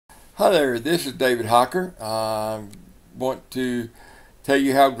Hi there, this is David Hocker. I want to tell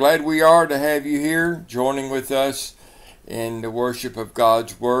you how glad we are to have you here joining with us in the worship of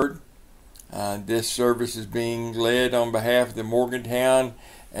God's Word. This service is being led on behalf of the Morgantown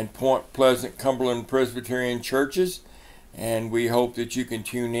and Point Pleasant Cumberland Presbyterian churches, and we hope that you can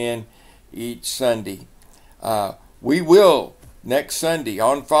tune in each Sunday. We will, next Sunday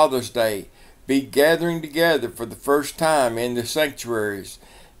on Father's Day, be gathering together for the first time in the sanctuaries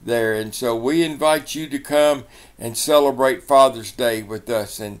there, and so we invite you to come and celebrate Father's Day with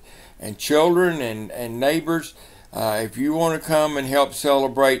us, and children and neighbors. If you want to come and help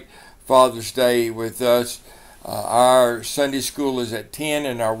celebrate Father's Day with us, our Sunday school is at 10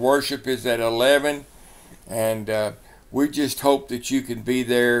 and our worship is at 11, and we just hope that you can be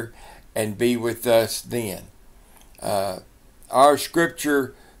there and be with us then. Our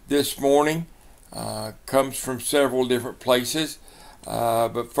scripture this morning comes from several different places.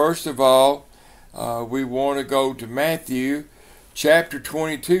 But first of all, we want to go to Matthew chapter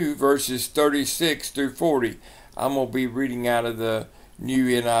 22, verses 36 through 40. I'm going to be reading out of the New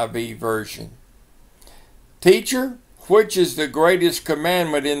NIV version. Teacher, which is the greatest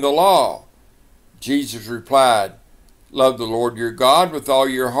commandment in the law? Jesus replied, Love the Lord your God with all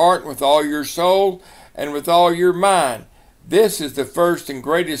your heart, with all your soul, and with all your mind. This is the first and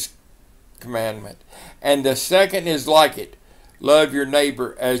greatest commandment. And the second is like it. Love your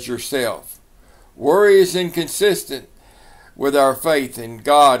neighbor as yourself. Worry is inconsistent with our faith in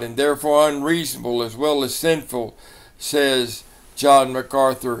God and therefore unreasonable as well as sinful, says John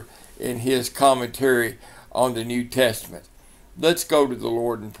MacArthur in his commentary on the New Testament. Let's go to the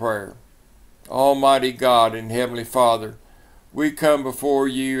Lord in prayer. Almighty God and Heavenly Father, we come before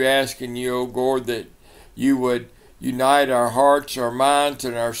you asking you, O God, that you would unite our hearts, our minds,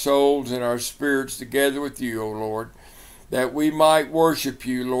 and our souls and our spirits together with you, O Lord, that we might worship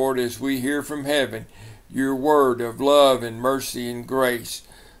you, Lord, as we hear from heaven your word of love and mercy and grace,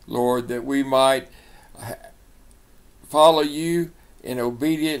 Lord, that we might follow you in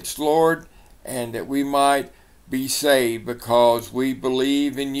obedience, Lord, and that we might be saved because we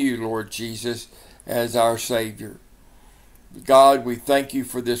believe in you, Lord Jesus, as our Savior. God, we thank you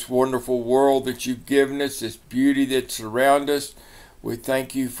for this wonderful world that you've given us, this beauty that surrounds us. We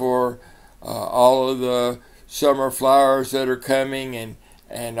thank you for all of the summer flowers that are coming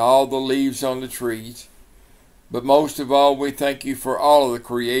and all the leaves on the trees. But most of all, we thank you for all of the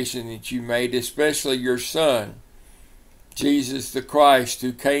creation that you made, especially your Son, Jesus the Christ,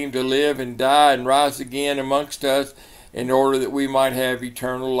 who came to live and die and rise again amongst us in order that we might have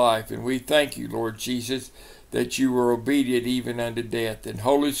eternal life. And we thank you, Lord Jesus, that you were obedient even unto death. And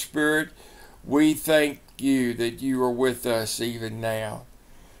Holy Spirit, we thank you that you are with us even now.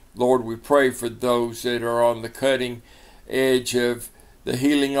 Lord, we pray for those that are on the cutting edge of the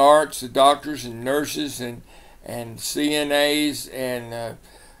healing arts, the doctors and nurses and CNAs and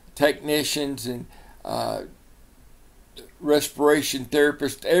technicians and respiration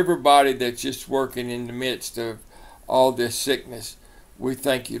therapists, everybody that's just working in the midst of all this sickness. We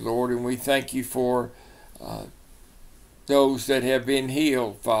thank you, Lord, and we thank you for those that have been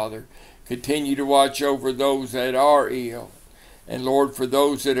healed, Father. Continue to watch over those that are ill. And Lord, for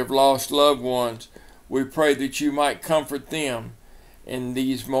those that have lost loved ones, we pray that you might comfort them in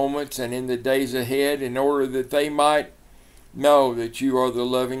these moments and in the days ahead in order that they might know that you are the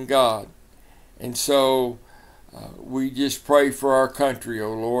loving God. And so we just pray for our country,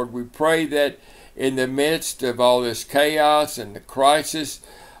 O Lord. We pray that in the midst of all this chaos and the crisis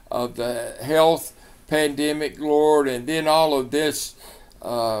of the health pandemic, Lord, and then all of this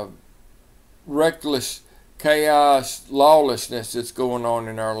reckless chaos, lawlessness that's going on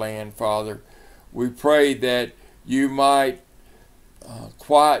in our land, Father. We pray that you might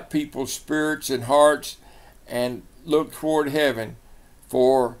quiet people's spirits and hearts and look toward heaven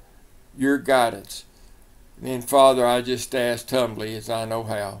for your guidance. And then, Father, I just ask humbly, as I know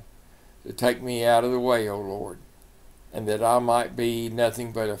how, to take me out of the way, O Lord, and that I might be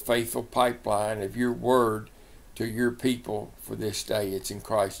nothing but a faithful pipeline of your word to your people for this day. It's in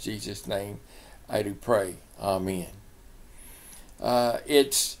Christ Jesus' name I do pray. Amen.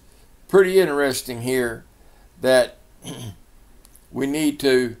 It's pretty interesting here that we need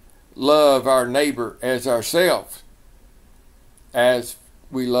to love our neighbor as ourselves, as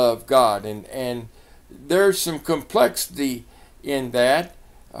we love God. And there's some complexity in that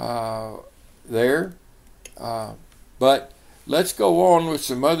but let's go on with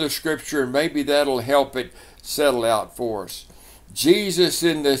some other scripture, and maybe that'll help it settle out for us. Jesus,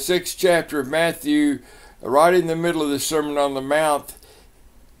 in the 6th chapter of Matthew, right in the middle of the Sermon on the Mount,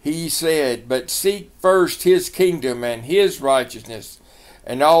 he said, "But seek first his kingdom and his righteousness,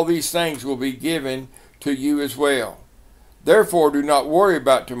 and all these things will be given to you as well. Therefore, do not worry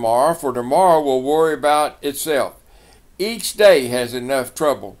about tomorrow, for tomorrow will worry about itself. Each day has enough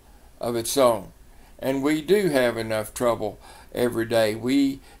trouble of its own. And we do have enough trouble every day.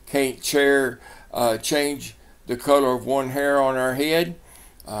 We can't change the color of one hair on our head.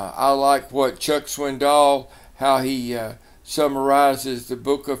 I like what Chuck Swindoll, how he summarizes the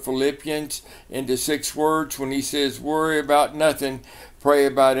book of Philippians into 6 words when he says, worry about nothing, pray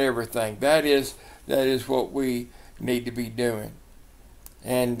about everything. That is what we need to be doing.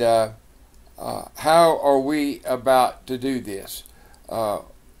 And how are we about to do this?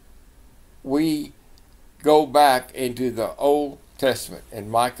 We go back into the Old Testament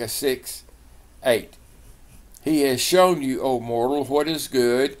in Micah 6:8. He has shown you, O mortal, what is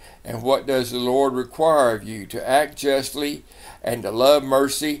good, and what does the Lord require of you, to act justly, and to love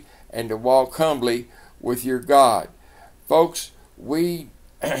mercy, and to walk humbly with your God. Folks, we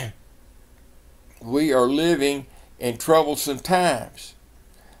we are living in troublesome times.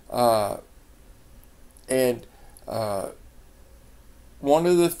 And one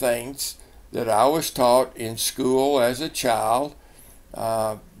of the things that I was taught in school as a child,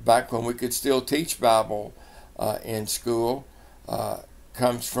 back when we could still teach Bible in school,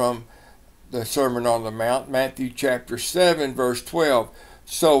 comes from the Sermon on the Mount, Matthew chapter 7, verse 12.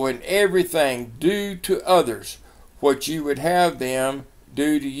 So in everything do to others what you would have them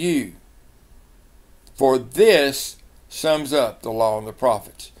do to you. For this sums up the law and the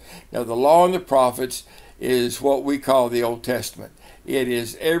prophets. Now, the law and the prophets is what we call the Old Testament. It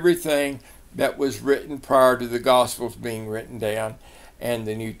is everything that was written prior to the Gospels being written down and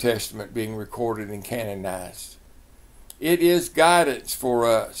the New Testament being recorded and canonized. It is guidance for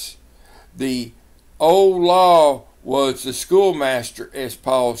us. The old law was the schoolmaster, as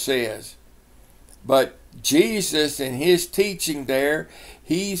Paul says. But Jesus, in his teaching there,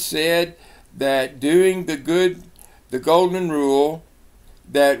 he said that doing the golden rule,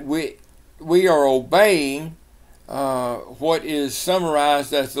 that we are obeying what is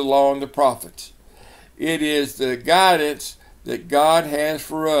summarized as the law and the prophets. It is the guidance that God has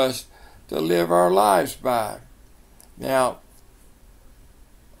for us to live our lives by. Now,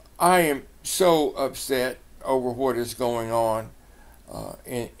 I am so upset over what is going on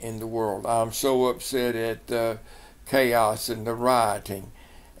in the world. I'm so upset at the chaos and the rioting.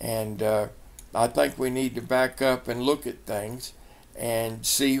 And I think we need to back up and look at things and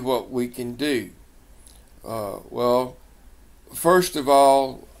see what we can do. Well, first of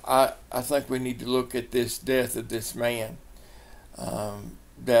all, I think we need to look at this death of this man,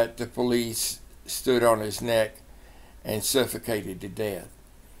 that the police stood on his neck and suffocated to death.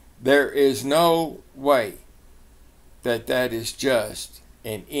 There is no way that is just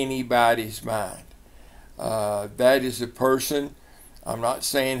in anybody's mind. That is a person, I'm not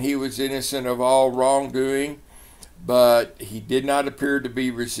saying he was innocent of all wrongdoing, but he did not appear to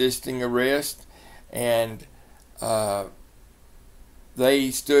be resisting arrest, and they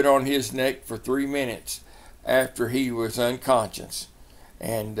stood on his neck for 3 minutes after he was unconscious,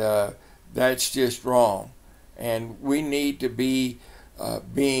 and that's just wrong. And we need to be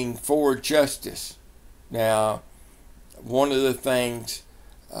being for justice. Now, one of the things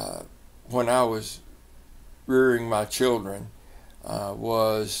when I was rearing my children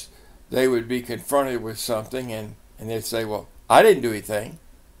was they would be confronted with something and they'd say, well, I didn't do anything.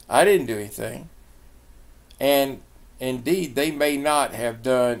 I didn't do anything. And indeed, they may not have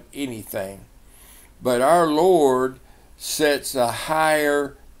done anything. But our Lord sets a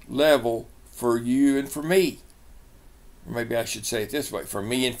higher level for you and for me. Maybe I should say it this way, for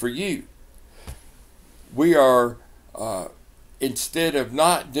me and for you. We are, instead of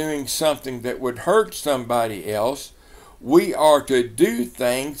not doing something that would hurt somebody else, we are to do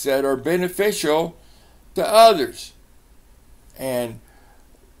things that are beneficial to others. And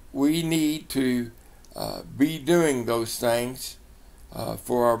we need to be doing those things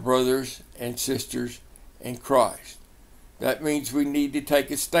for our brothers and sisters in Christ. That means we need to take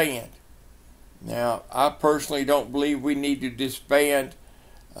a stand. Now, I personally don't believe we need to disband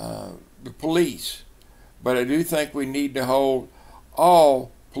the police, but I do think we need to hold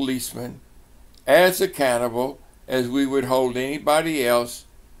all policemen as accountable as we would hold anybody else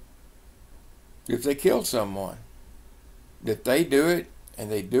if they kill someone. If they do it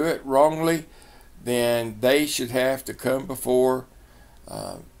and they do it wrongly, then they should have to come before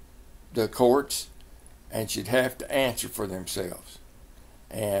the courts and should have to answer for themselves.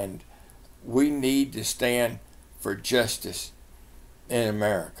 And we need to stand for justice in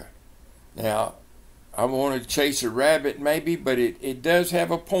America. Now, I want to chase a rabbit maybe, but it does have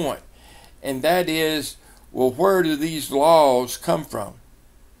a point. And that is, well, where do these laws come from?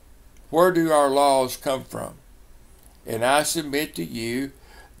 Where do our laws come from? And I submit to you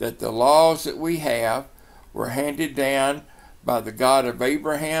that the laws that we have were handed down by the God of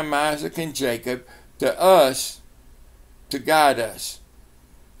Abraham, Isaac, and Jacob to us to guide us.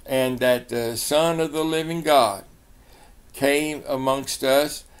 And that the Son of the living God came amongst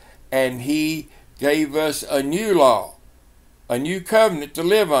us, and he gave us a new law, a new covenant to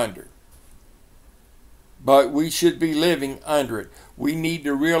live under. But we should be living under it. We need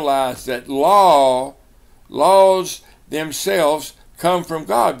to realize that laws themselves come from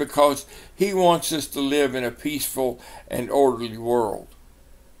God, because he wants us to live in a peaceful and orderly world.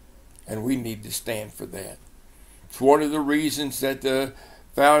 And we need to stand for that. It's one of the reasons that the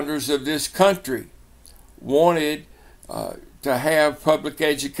founders of this country wanted to have public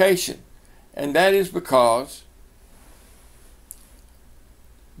education. And that is because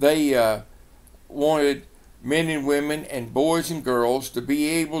they wanted men and women and boys and girls to be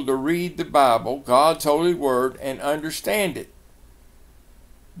able to read the Bible, God's holy word, and understand it.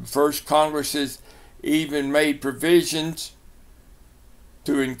 The first Congresses even made provisions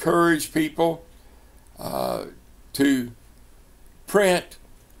to encourage people to print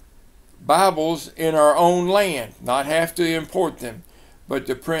Bibles in our own land, not have to import them, but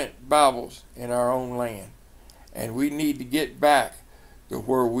to print Bibles in our own land. And we need to get back to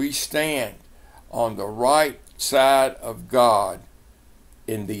where we stand on the right side of God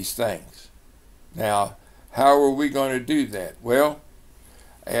in these things. Now, how are we going to do that? Well,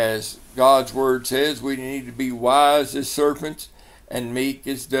 as God's word says, we need to be wise as serpents and meek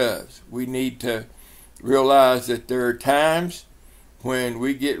as doves. We need to realize that there are times when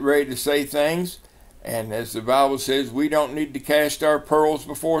we get ready to say things, and as the Bible says, we don't need to cast our pearls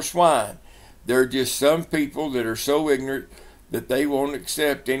before swine. There are just some people that are so ignorant that they won't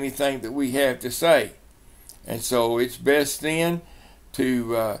accept anything that we have to say. And so it's best then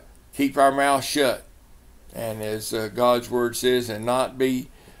to keep our mouth shut. And as God's word says, and not be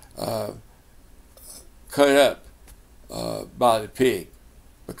cut up by the pig,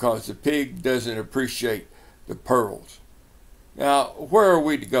 because the pig doesn't appreciate the pearls. Now, where are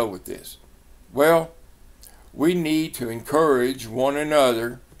we to go with this? Well, we need to encourage one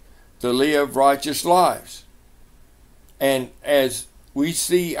another to live righteous lives. And as we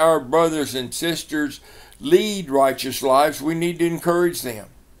see our brothers and sisters lead righteous lives, we need to encourage them.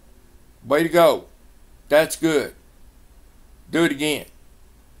 Way to go. That's good. Do it again.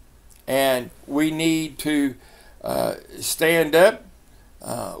 And we need to stand up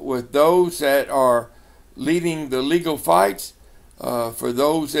with those that are leading the legal fights for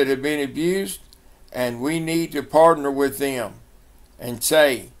those that have been abused. And we need to partner with them and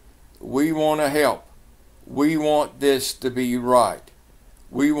say, we want to help. We want this to be right.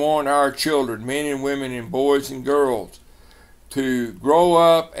 We want our children, men and women and boys and girls, to grow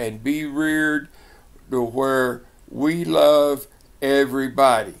up and be reared to where we love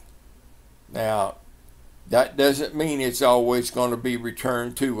everybody. Now, that doesn't mean it's always going to be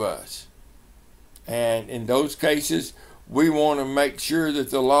returned to us. And in those cases, we want to make sure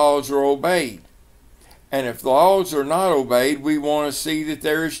that the laws are obeyed. And if the laws are not obeyed, we want to see that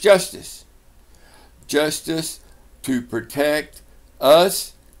there is justice. Justice to protect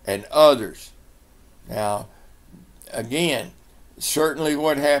us and others. Now, again, certainly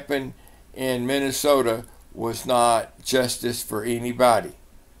what happened in Minnesota was not justice for anybody.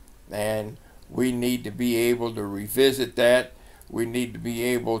 And we need to be able to revisit that. We need to be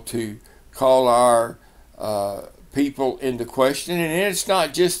able to call our people into question. And it's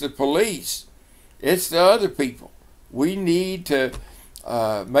not just the police. It's the other people. We need to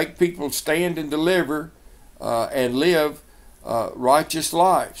make people stand and deliver and live righteous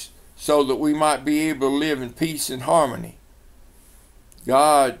lives so that we might be able to live in peace and harmony.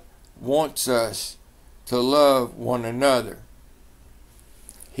 God wants us to love one another.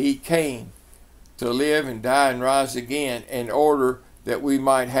 He came to live and die and rise again in order that we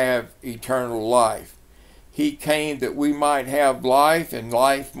might have eternal life. He came that we might have life and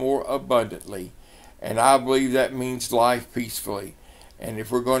life more abundantly. And I believe that means life peacefully. And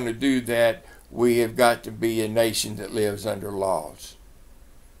if we're going to do that, we have got to be a nation that lives under laws.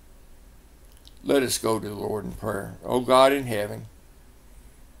 Let us go to the Lord in prayer. Oh God in heaven,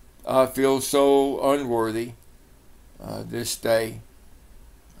 I feel so unworthy this day,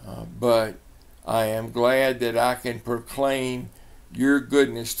 but I am glad that I can proclaim your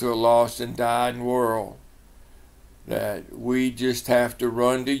goodness to a lost and dying world, that we just have to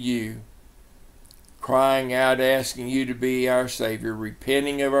run to you, crying out, asking you to be our Savior,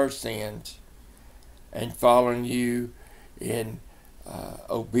 repenting of our sins, and following you in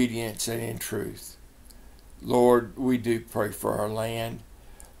obedience and in truth. Lord, we do pray for our land.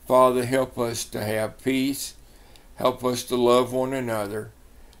 Father, help us to have peace. Help us to love one another.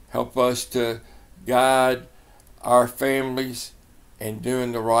 Help us to guide our families in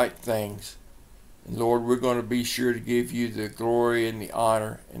doing the right things. And Lord, we're going to be sure to give you the glory and the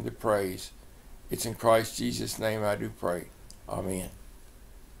honor and the praise. It's in Christ Jesus' name I do pray. Amen.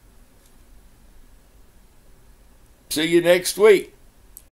 See you next week.